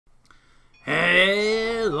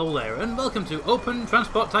Hello there and welcome to Open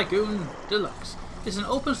Transport Tycoon Deluxe. This is an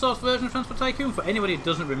open source version of Transport Tycoon for anybody who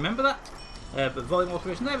doesn't remember that. But volume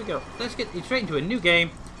alteration, there we go. Let's get straight into a new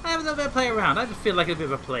game. I have a little bit of play around. I just feel like a bit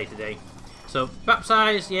of a play today. So, map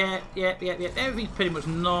size, yeah. Everything's pretty much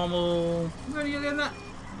normal. Ready to do that?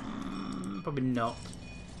 Probably not.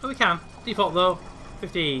 But we can. Default though.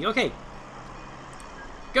 50. Okay.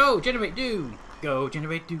 Go, generate, do. Go,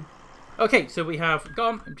 generate, do. Okay, so we have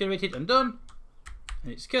gone, generated, and done.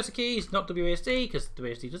 And it's cursor keys, not WASD, because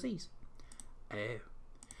WASD does these.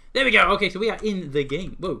 There we go. Okay, so we are in the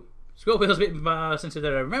game. Whoa. Scroll wheel's a bit more sensitive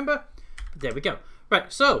than I remember. But there we go.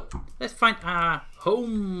 Right, so let's find our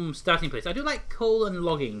home starting place. I do like coal and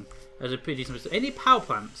logging as a pretty decent place. Any power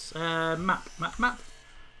plants? Map.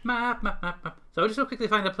 So I'll just quickly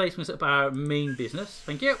find a place and set up our main business.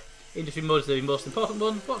 Thank you. Industry mode is the most important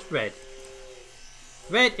one. What's red?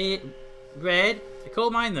 Red, a coal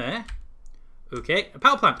mine there. Okay, a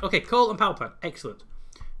power plant. Okay, coal and power plant. Excellent.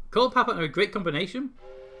 Coal and power plant are a great combination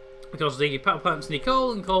because the power plants need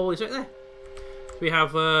coal and coal is right there. So we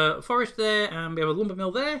have a forest there and we have a lumber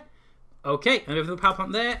mill there. Okay, and we have another power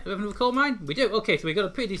plant there. We have another coal mine. We do. Okay, so we've got a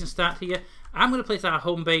pretty decent start here. I'm going to place our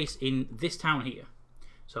home base in this town here.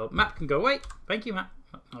 So map can go away. Thank you, map.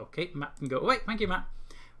 Okay, map can go away. Thank you, map.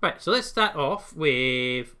 Right, so let's start off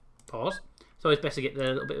with pause. So it's best to get a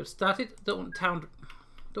little bit started. Don't want the town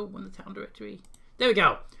directory. There we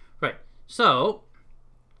go. Right. So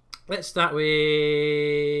let's start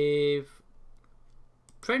with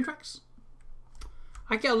train tracks.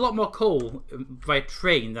 I get a lot more coal via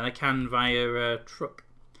train than I can via truck.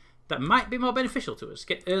 That might be more beneficial to us.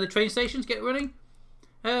 Get early train stations, get running.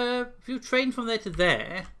 If you train from there to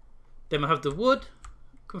there, then we'll have the wood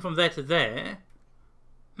come from there to there.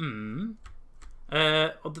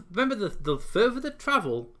 Remember, the further the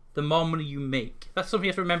travel, the more money you make. That's something you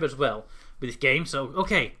have to remember as well with this game. So,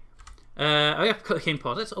 okay. I have to cut the game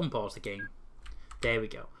pause. Let's unpause the game. There we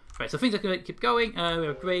go. Right, so things are going to keep going. We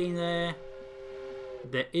have grain there.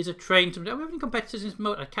 There is a train. Do we have any competitors in this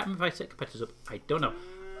mode? I can't remember if I set competitors up. I don't know.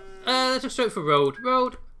 Let's just straight for road.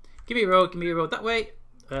 Road. Give me a road. Give me a road that way.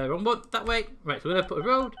 Wrong one. That way. Right, so we're going to put a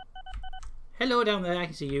road. Hello down there. I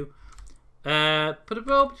can see you. Put a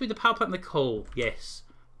road between the power plant and the coal. Yes.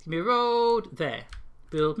 Give me a road there.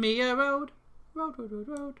 Build me a road.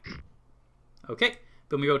 Road. Okay.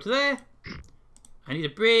 Build me a road to there. I need a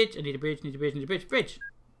bridge. Bridge.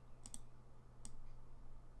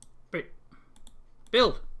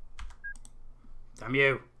 Build. Damn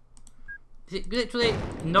you. Is it literally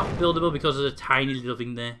not buildable because there's a tiny little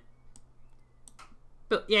thing there?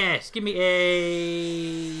 But yes, give me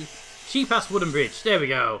a cheap ass wooden bridge. There we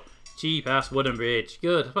go. Cheap ass wooden bridge.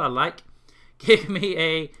 Good, that's what I like. Give me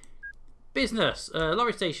a business,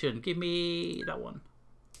 lorry station. Give me that one.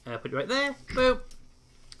 Put it right there. Boom.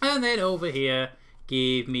 And then over here,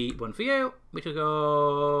 give me one for you, which will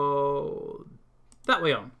go that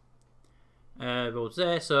way on. Roads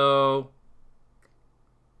there, so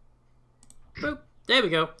boop. There we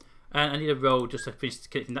go. And I need a road just to finish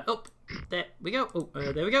connecting that up. There we go. Oh,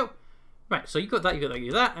 there we go. Right, so you got that, you got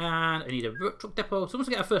that, and I need a truck depot. So once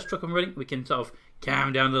we get our first truck up and running, we can sort of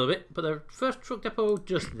calm down a little bit. Put the first truck depot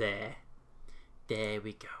just there. There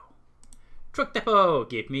we go. Truck depot,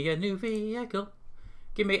 give me a new vehicle.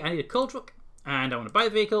 I need a coal truck, and I want to buy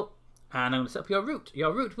the vehicle, and I'm going to set up your route.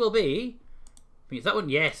 Your route will be, I think it's that one,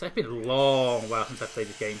 yes, it's been a long while since I've played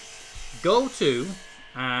this game. Go to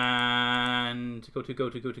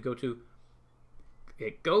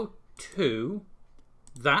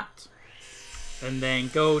that. And then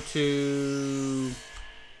go to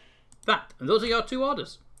that. And those are your two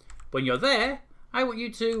orders. When you're there, I want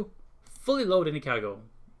you to fully load any cargo.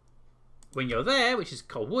 When you're there, which is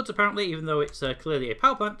called woods apparently, even though it's clearly a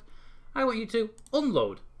power plant, I want you to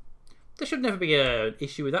unload. There should never be an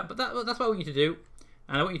issue with that, but that's what I want you to do.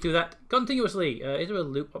 And I want you to do that continuously. Is there a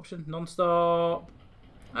loop option? Non-stop?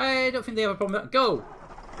 I don't think they have a problem with that. Go!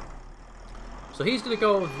 So he's going to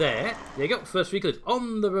go there. There you go. First vehicle is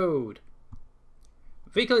on the road.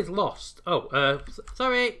 Vehicle is lost. Oh,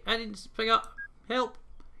 sorry, I didn't forget. Help.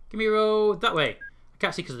 Give me a road that way. I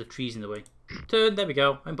can't see because of the trees in the way. Turn, there we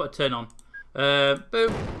go. I can put a turn on.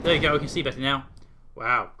 Boom. There you go, we can see better now.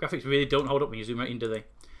 Wow, graphics really don't hold up when you zoom right in, do they?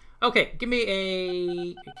 Okay, give me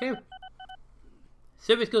a... Okay.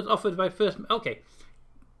 Service goods offered by first... Okay.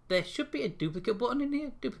 There should be a duplicate button in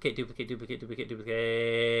here. Duplicate.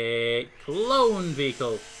 Clone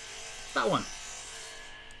vehicle. That one.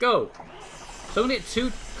 Go. So I'm going to get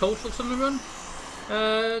 2 coal trucks on the run.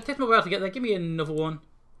 It takes me a while to get there. Give me another one.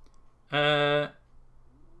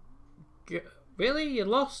 Really? You're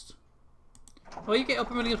lost? Oh, you get up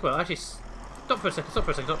and running as well. Actually, Stop for a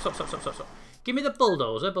second. Stop. Give me the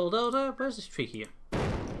bulldozer. Where's this tree here?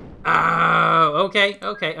 Oh, okay.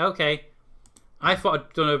 I thought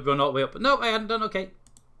I'd done a run all the way up, but no, I hadn't done. Okay.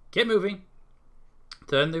 Get moving.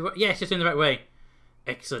 Turn the... Yes, it's in the right way.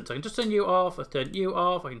 Excellent. So I can just turn you off. I turn you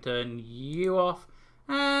off. I can turn you off.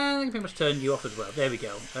 And I can pretty much turn you off as well. There we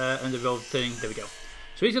go. And the road turning. There we go.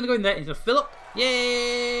 So he's going to go in there and he's going to fill up.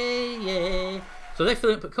 Yay! So they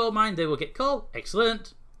fill up at coal mine. They will get coal.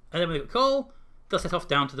 Excellent. And then when they get coal, they'll set off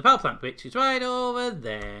down to the power plant, which is right over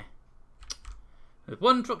there. There's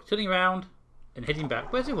one truck turning around and heading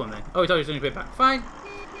back. Where's the one then? Oh, he's always on his way back. Fine.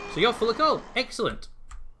 So you're full of coal. Excellent.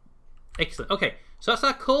 Okay. So that's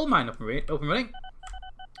our coal mine up and running.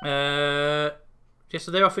 Just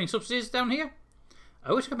so they're offering subsidies down here.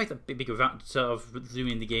 I wish I could make that bigger, sort of zoom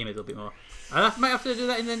in the game a little bit more. I might have to do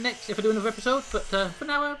that in the next, if I do another episode, but for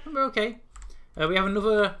now we're okay. We have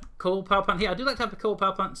another coal power plant here. I do like to have the coal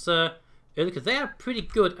power plants early because they are pretty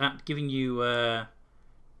good at giving you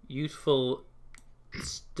useful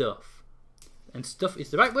stuff. And stuff is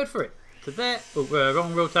the right word for it. To there. Oh,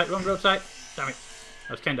 wrong road type. Damn it.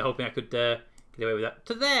 I was kind of hoping I could get away with that.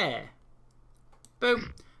 To there.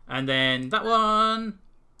 Boom. And then that one.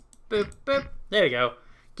 Boop. There we go.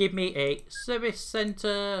 Give me a service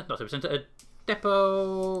centre. Not service centre. A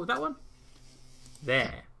depot. That one.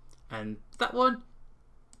 There. And that one.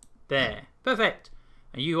 There. Perfect.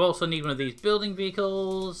 And you also need one of these building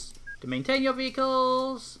vehicles to maintain your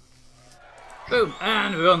vehicles. Boom.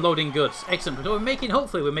 And we're unloading goods. Excellent. So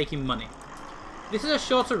hopefully we're making money. This is a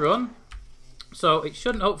shorter run. So it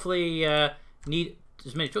shouldn't hopefully need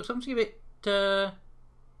as many trucks. I'm going to give it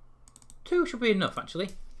 2 should be enough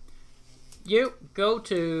actually. You go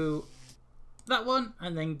to that one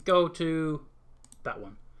and then go to that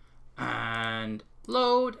one. And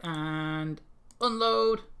load and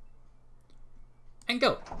unload and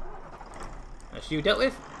go. That's you dealt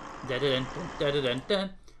with.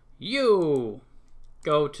 You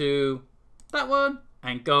go to that one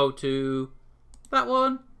and go to that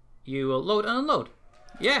one. You will load and unload.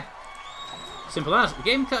 Yeah. Simple as. The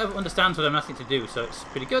game kind of understands what I'm asking to do, so it's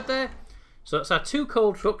pretty good there. So that's our 2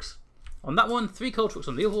 coal trucks on that one, 3 coal trucks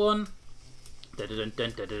on the other one.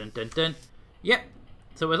 Yep.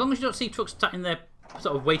 So as long as you don't see trucks sitting there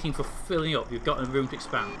sort of waiting for filling up, you've got room to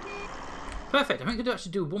expand. Perfect. I think I could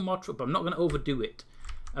actually do one more truck, but I'm not going to overdo it.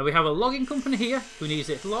 We have a logging company here who needs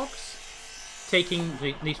its logs. Taking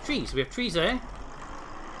these trees. So we have trees there.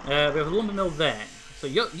 We have a lumber mill there. So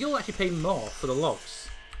you'll actually pay more for the logs.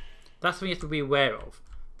 That's something you have to be aware of.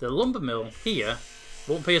 The lumber mill here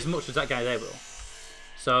won't pay as much as that guy there will.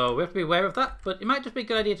 So we have to be aware of that, but it might just be a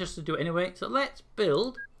good idea just to do it anyway. So let's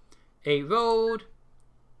build a road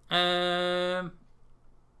there.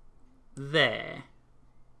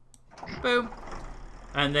 Boom.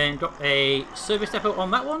 And then drop a service depot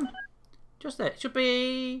on that one. Just there. It should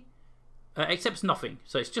be... accepts nothing.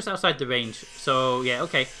 So it's just outside the range. So yeah,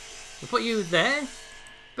 okay. We'll put you there.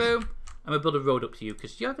 Boom. And we'll build a road up to you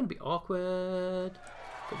because you're going to be awkward.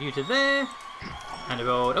 Put you to there. And a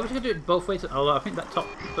road. Oh, we're going to do it both ways. Although I think that top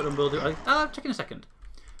button will do it. I'll check in a second.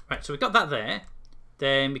 Right, so we've got that there.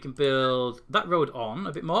 Then we can build that road on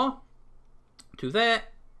a bit more. To there.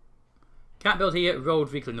 Can't build here. Road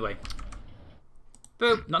vehicle in the way.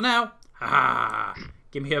 Boom. Not now. Ha!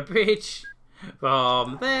 Give me a bridge.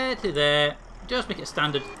 From there to there. Just make it a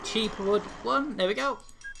standard cheap wood one. There we go.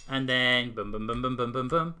 And then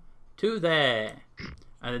boom. To there.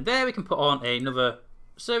 And then there we can put on another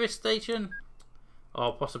service station.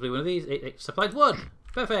 Or possibly one of these. It supplied wood.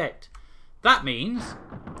 Perfect. That means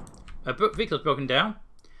a vehicle's broken down.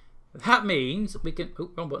 That means we can... Oh,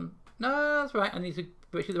 wrong button. No, that's right. I need to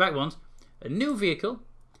put the right ones. A new vehicle.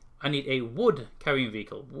 I need a wood carrying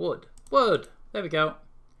vehicle. Wood. There we go.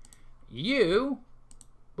 You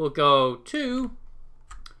will go to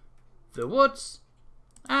the woods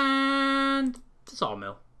and the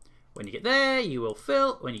sawmill. When you get there, you will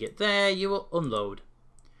fill. When you get there, you will unload.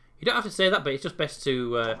 You don't have to say that, but it's just best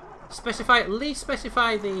to specify the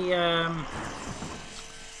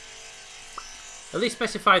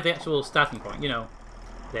actual starting point. You know.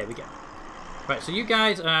 There we go. Right, so you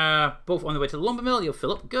guys are both on the way to the lumber mill. You'll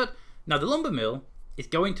fill up. Good. Now the lumber mill is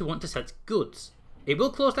going to want to sell its goods. It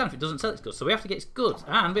will close down if it doesn't sell its goods, so we have to get its goods.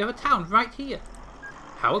 And we have a town right here.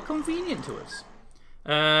 How convenient to us.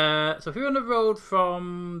 So if we run a road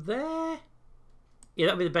from there... Yeah,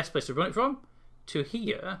 that would be the best place to run it from. To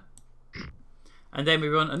here. And then we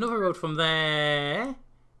run another road from there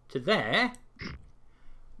to there.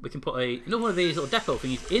 We can put another one of these little depot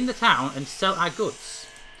thingies in the town and sell our goods.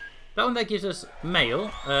 That one there gives us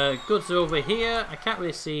mail. Goods are over here. I can't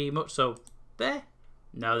really see much, so there.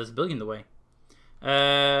 No, there's a building in the way.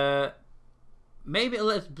 Maybe it'll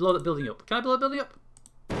let us blow that building up. Can I blow the building up?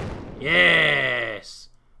 Yes!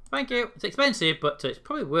 Thank you. It's expensive, but it's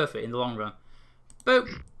probably worth it in the long run.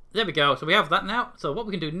 Boom. There we go. So we have that now. So what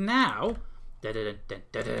we can do now...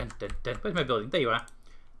 Where's my building? There you are.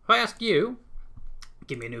 If I ask you,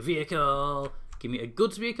 give me a new vehicle. Give me a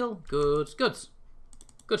goods vehicle. Goods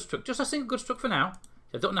truck. Just a single goods truck for now.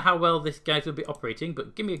 I don't know how well this guy will be operating,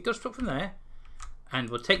 but give me a goods truck from there. And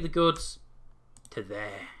we'll take the goods to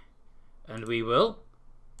there. And we will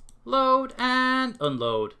load and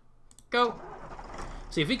unload. Go.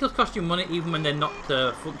 See, vehicles cost you money even when they're not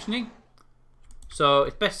functioning. So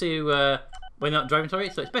it's best to, when they're not driving, sorry,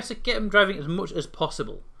 so it's best to get them driving as much as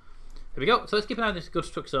possible. There we go. So let's keep an eye on this goods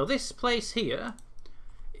truck. So this place here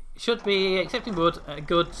should be accepting goods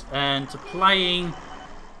and supplying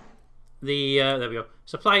the, there we go,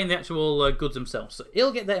 supplying the actual goods themselves. So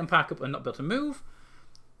he'll get there and park up and not be able to move.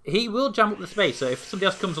 He will jam up the space, so if somebody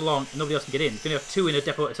else comes along, nobody else can get in. He's going to have 2 in a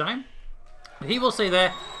depot at a time. And he will stay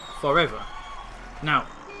there forever. Now,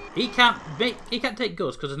 he can't take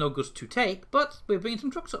goods because there's no goods to take, but we're bringing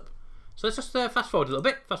some trucks up. So let's just fast forward a little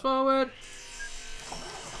bit. Fast forward.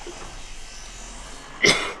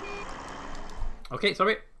 Okay,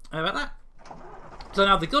 sorry about that. So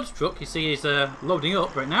now the goods truck, you see, is loading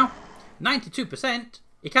up right now. 92%.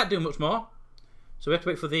 He can't do much more. So we have to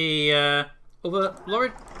wait for the other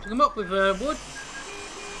lorry to come up with wood.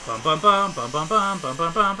 Bum bum bum bum bum bum bum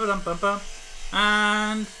bum bum bum bum bum.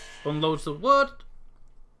 And unloads the wood.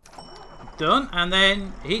 Done, and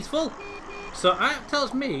then he's full. So that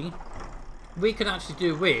tells me we can actually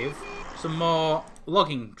do with some more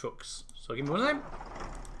logging trucks. So give me one of them.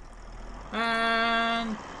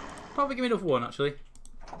 And probably give me another one actually.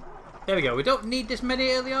 There we go. We don't need this many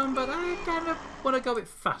early on, but I kind of want to go a bit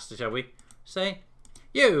faster, shall we? Say,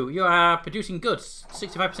 you are producing goods.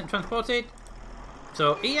 65% transported.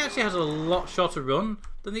 So he actually has a lot shorter run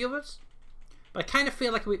than the others. But I kind of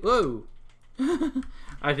feel like we... Whoa!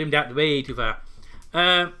 I zoomed out way too far.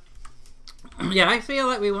 Yeah, I feel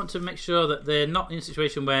like we want to make sure that they're not in a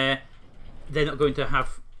situation where they're not going to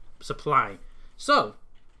have supply. So,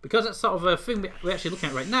 because that's sort of a thing we're actually looking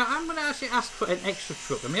at right now, I'm going to actually ask for an extra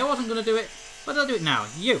truck. I mean, I wasn't going to do it, but I'll do it now.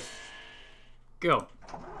 You! Go.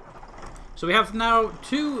 So we have now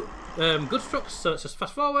 2 goods trucks, so let's just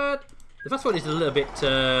fast forward. The fast forward is a little bit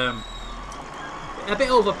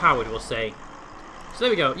overpowered, we'll say. So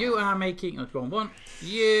there we go. You are making, oh, wrong one.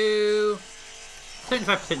 You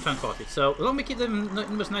 75% transported. So as long as we keep them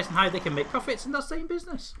numbers nice and high, they can make profits and they'll stay in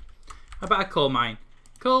business. How about a coal mine?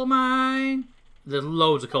 Coal mine. There's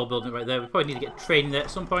loads of coal building right there. We probably need to get training there at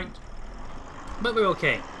some point, but we're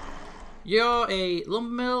okay. You're a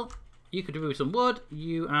lumber mill. You could do with some wood.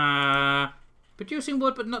 You are producing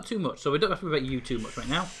wood, but not too much, so we don't have to worry about you too much right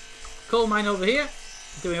now. Coal mine over here,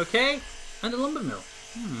 doing okay, and a lumber mill.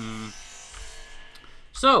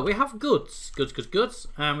 So we have goods,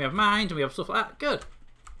 and we have mines, and we have stuff like that.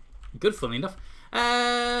 Good, funnily enough.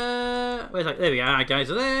 Where's that? There we are. Our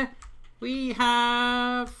guys are there. We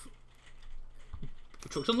have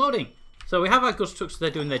trucks unloading. So we have our goods trucks.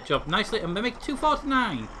 They're doing their job nicely, and we make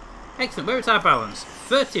 249. Excellent. Where is our balance?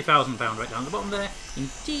 £30,000 right down the bottom there, in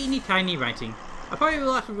teeny tiny writing. I probably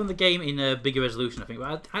will have to run the game in a bigger resolution, I think.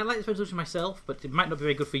 But I like this resolution myself, but it might not be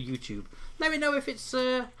very good for YouTube. Let me know if it's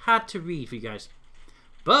hard to read for you guys.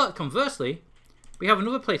 But conversely, we have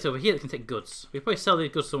another place over here that can take goods. We probably sell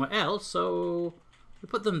these goods somewhere else, so we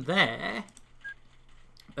put them there.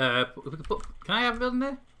 Can I have a building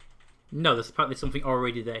there? No, there's apparently something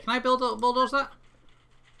already there. Can I bulldoze that?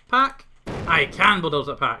 Park? I can bulldoze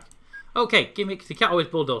that park. Okay, give me, because you can't always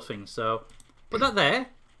bulldoze things, so put that there.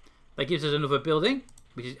 That gives us another building,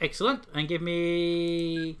 which is excellent. And give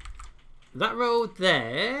me that road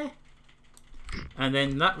there. And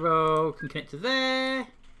then that road can connect to there.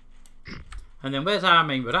 And then where's our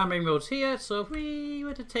main road? Our main road's here. So if we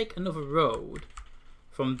were to take another road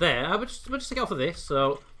from there, we'll just take it off of this.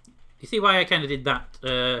 So you see why I kind of did that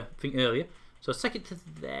thing earlier. So take it to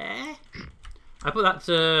there. I put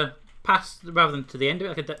that past rather than to the end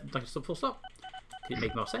of it, like a full stop. It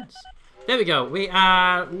make more sense. There we go. We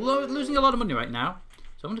are losing a lot of money right now.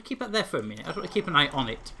 So I'm going to keep that there for a minute. I just want to keep an eye on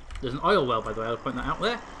it. There's an oil well, by the way. I'll point that out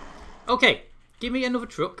there. Okay. Give me another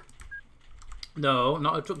truck. No,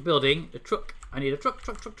 not a truck building. A truck. I need a truck.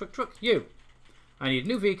 You. I need a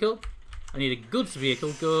new vehicle. I need a goods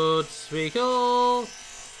vehicle.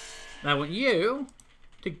 And I want you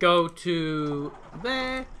to go to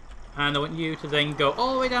there. And I want you to then go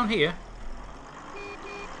all the way down here.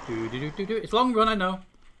 It's a long run, I know.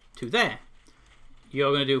 To there.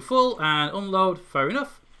 You're going to do full and unload, fair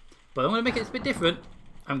enough. But I'm going to make it a bit different.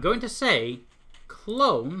 I'm going to say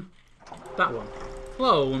clone that one.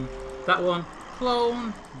 Clone that one.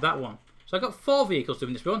 Clone that one. So I've got 4 vehicles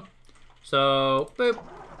doing this run. So, boop,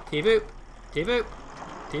 T-boop, T-boop,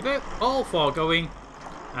 T-boop. All 4 going.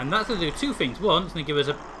 And that's going to do 2 things. One, it's going to give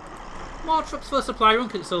us more trucks for the supply run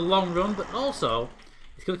because it's a long run. But also,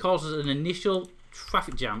 it's going to cause us an initial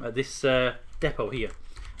traffic jam at this depot here.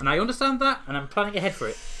 And I understand that, and I'm planning ahead for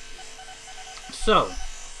it. So,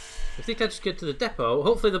 if they can just get to the depot,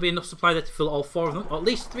 hopefully there'll be enough supply there to fill all 4 of them, or at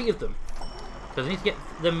least 3 of them. Because I need to get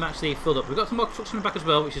them actually filled up. We've got some more trucks in the back as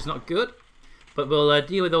well, which is not good. But we'll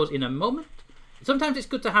deal with those in a moment. Sometimes it's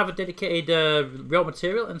good to have a dedicated raw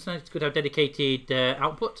material, and sometimes it's good to have dedicated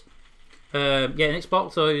output. An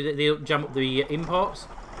export, so they'll jam up the imports.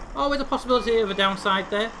 Always a possibility of a downside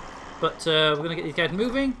there. But we're going to get these guys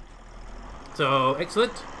moving. So,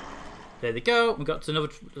 excellent. There they go. We've got another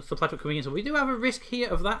supply truck coming in. So we do have a risk here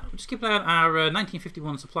of that. Just keep an eye on our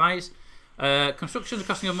 1951 supplies. Constructions are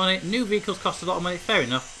costing us money. New vehicles cost a lot of money. Fair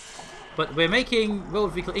enough. But we're making road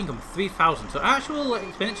vehicle income 3,000. So actual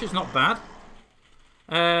expenditure is not bad.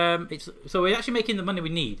 So we're actually making the money we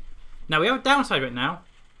need. Now we have a downside right now.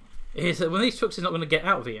 Is that one of these trucks is not going to get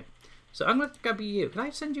out of here. So I'm going to grab you. Can I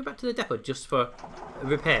send you back to the depot just for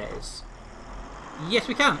repairs? Yes,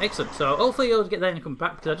 we can. Excellent. So hopefully you'll get there and come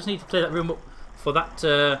back, because I just need to clear that room up for that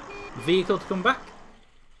vehicle to come back.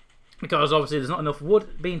 Because obviously there's not enough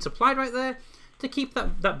wood being supplied right there to keep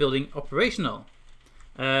that building operational.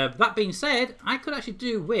 That being said, I could actually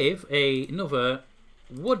do with another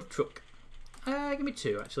wood truck. Give me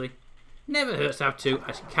 2 actually. Never hurts to have 2.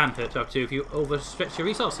 Actually can hurt to have 2 if you overstretch your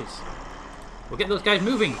resources. We'll get those guys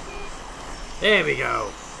moving. There we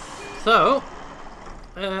go. So,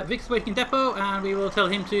 Vic's waiting in depot, and we will tell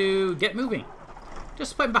him to get moving.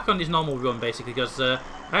 Just put him back on his normal run, basically, because I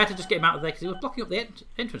had to just get him out of there because he was blocking up the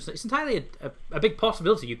entrance. It's entirely a big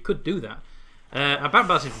possibility you could do that. Our bank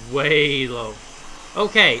balance is way low.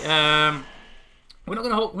 Okay, we're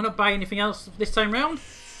not buying anything else this time round.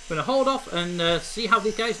 We're gonna hold off and see how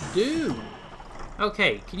these guys do.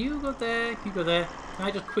 Okay, can you go there? Can you go there? Can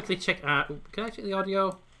I just quickly check? Can I check the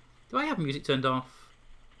audio? Do I have music turned off?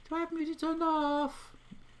 Do I have music turned off?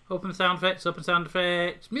 Open sound effects. Open sound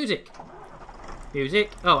effects. Music. Music.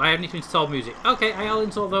 Oh, I need to install music. Okay, I'll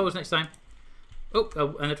install those next time.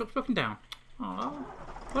 Oh, and the truck's broken down. Oh,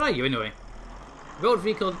 what are you anyway? Road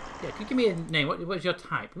vehicle. Yeah, can you give me a name? What's your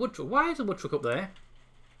type? Wood truck. Why is a wood truck up there?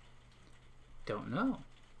 Don't know.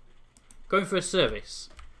 Going for a service.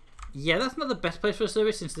 Yeah, that's not the best place for a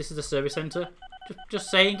service since this is a service centre. Just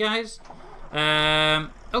saying, guys.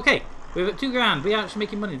 Okay, we're at $2,000. We're actually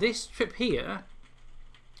making money. This trip here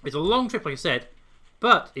is a long trip, like I said,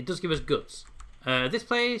 but it does give us goods. This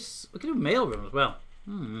place, we can do a mail run as well.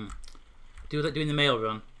 Doing the mail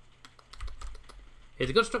run. Here's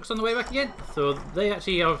the goods trucks on the way back again. So they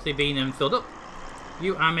actually obviously been filled up.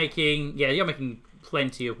 You are making, yeah, you're making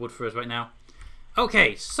plenty of wood for us right now.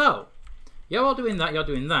 Okay, so you're all doing that. You're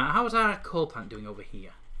doing that. How's our coal plant doing over here?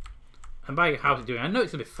 And by how's it doing? I know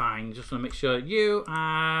it's gonna be fine. Just want to make sure you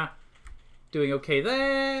are doing okay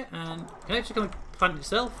there. And can I check on the plant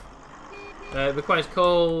itself? It requires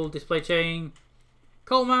coal, display chain,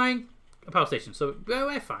 coal mine, a power station. So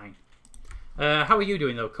we're fine. How are you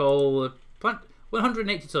doing though? Coal plant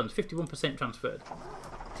 180 tons, 51% transferred.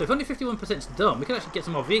 So if only 51% is done, we can actually get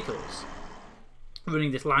some more vehicles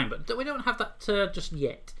running this line, but we don't have that just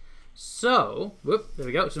yet. So, whoop, there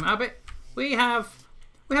we go. Some habit. We have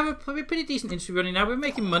a pretty decent industry running now. We're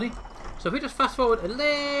making money. So if we just fast forward a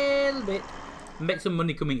little bit, make some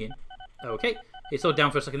money coming in. Okay, it slowed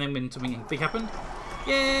down for a second then when something big happened.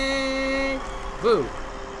 Yay! Woo!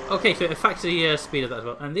 Okay, so it affects the speed of that as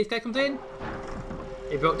well. And this guy comes in.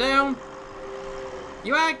 It broke down.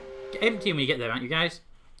 You are empty when you get there, aren't you guys?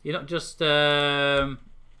 You're not just getting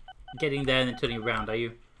there and then turning around, are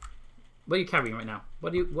you? What are you carrying right now?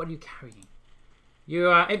 What are you carrying? You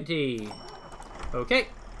are empty. Okay.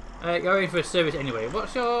 You're in for a service anyway.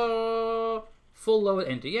 What's your full load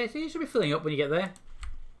empty? Yeah, so you should be filling up when you get there.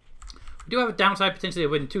 We do have a downside potentially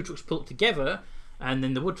when 2 trucks pull up together and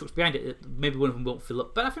then the wood trucks behind it, maybe one of them won't fill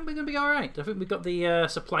up. But I think we're going to be alright. I think we've got the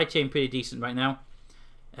supply chain pretty decent right now.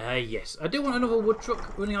 Yes, I do want another wood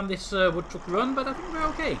truck running on this wood truck run, but I think we're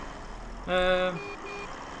okay.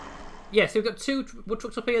 Yeah, so we've got 2 wood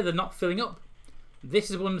trucks up here. They're not filling up.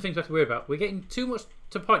 This is one of the things we have to worry about. We're getting too much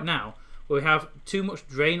to the point now where we have too much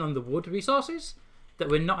drain on the wood resources that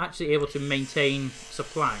we're not actually able to maintain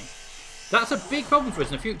supply. That's a big problem for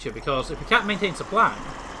us in the future, because if we can't maintain supply,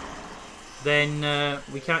 then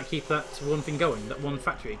we can't keep that one thing going, that one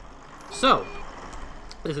factory. So,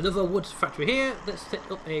 there's another wood factory here. Let's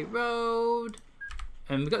set up a road.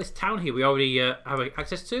 And we've got this town here we already have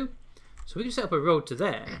access to. So we can set up a road to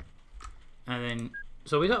there. And then,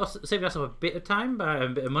 so we got to save ourselves a bit of time, a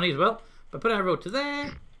bit of money as well. But put our road to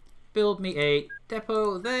there. Build me a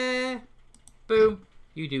depot there. Boom.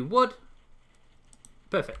 You do wood.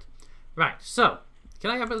 Perfect. Right, so,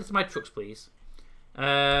 can I have a list of my trucks, please?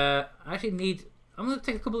 I actually need... I'm going to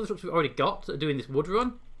take a couple of the trucks we've already got that are doing this wood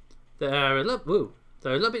run. They're a little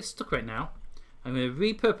bit stuck right now. I'm going to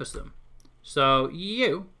repurpose them. So,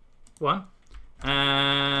 you, 1,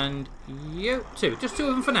 and you, 2. Just 2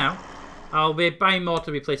 of them for now. I'll be buying more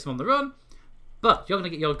to replace them on the run. But you're going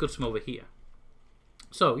to get your goods from over here.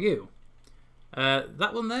 So, you.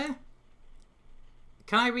 That one there.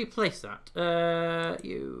 Can I replace that?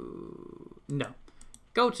 No.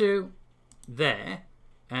 Go to there.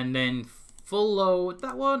 And then full load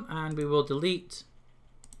that one. And we will delete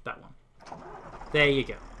that one. There you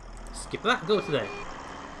go. Skip that. Go to there.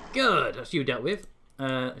 Good. That's you dealt with.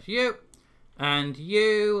 That's you. And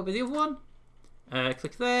you will be the other one.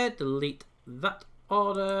 Click there. Delete that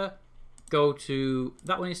order. Go to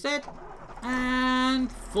that one instead.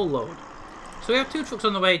 And full load. So we have 2 trucks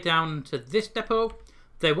on the way down to this depot.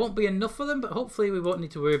 There won't be enough for them, but hopefully we won't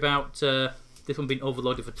need to worry about this one being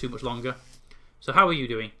overloaded for too much longer. So how are you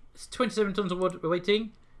doing? It's 27 tons of wood we're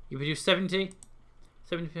waiting. You produce 70.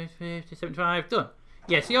 50, 75. Done.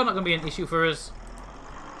 Yeah, so you're not going to be an issue for us.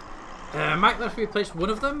 Might have to replace one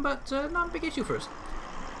of them, but not a big issue for us.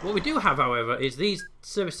 What we do have, however, is these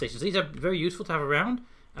service stations. These are very useful to have around.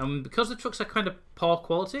 And because the trucks are kind of poor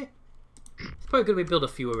quality, it's probably good we build a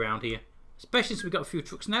few around here. Especially since we've got a few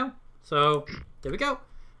trucks now. So, there we go.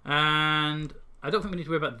 And I don't think we need to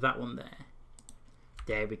worry about that one there.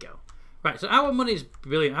 There we go. Right, so our money is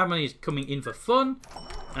brilliant. Our money is coming in for fun.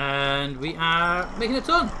 And we are making a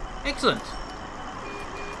ton. Excellent.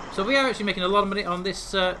 So we are actually making a lot of money on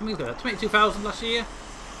this. Look at that, 22,000 last year.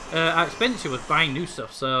 Our expenditure was buying new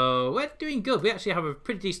stuff. So we're doing good. We actually have a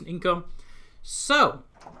pretty decent income. So,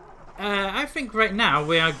 I think right now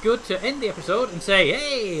we are good to end the episode and say,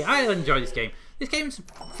 hey, I enjoyed this game. This game's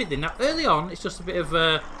fiddling. Now, early on, it's just a bit of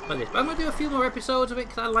like this. But I'm going to do a few more episodes of it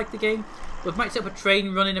because I like the game. We might set up a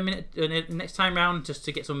train run in a minute next time round just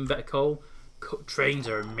to get some better coal. Trains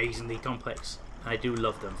are amazingly complex. I do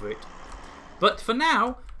love them for it. But for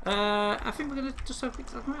now, I think we're going to just have a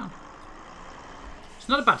quick look around. It's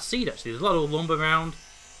not a bad seed, actually. There's a lot of lumber around.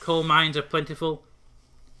 Coal mines are plentiful.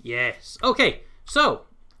 Yes. Okay, so...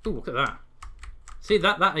 Ooh, look at that. See,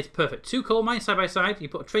 that is perfect. 2 coal mines side by side. You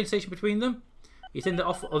put a train station between them. You send it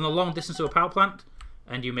off on a long distance to a power plant.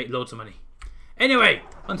 And you make loads of money. Anyway,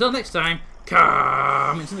 until next time,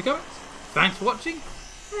 comments in the comments. Thanks for watching.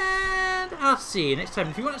 And I'll see you next time.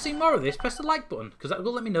 If you want to see more of this, press the like button. Because that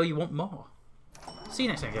will let me know you want more. See you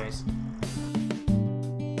next time, guys.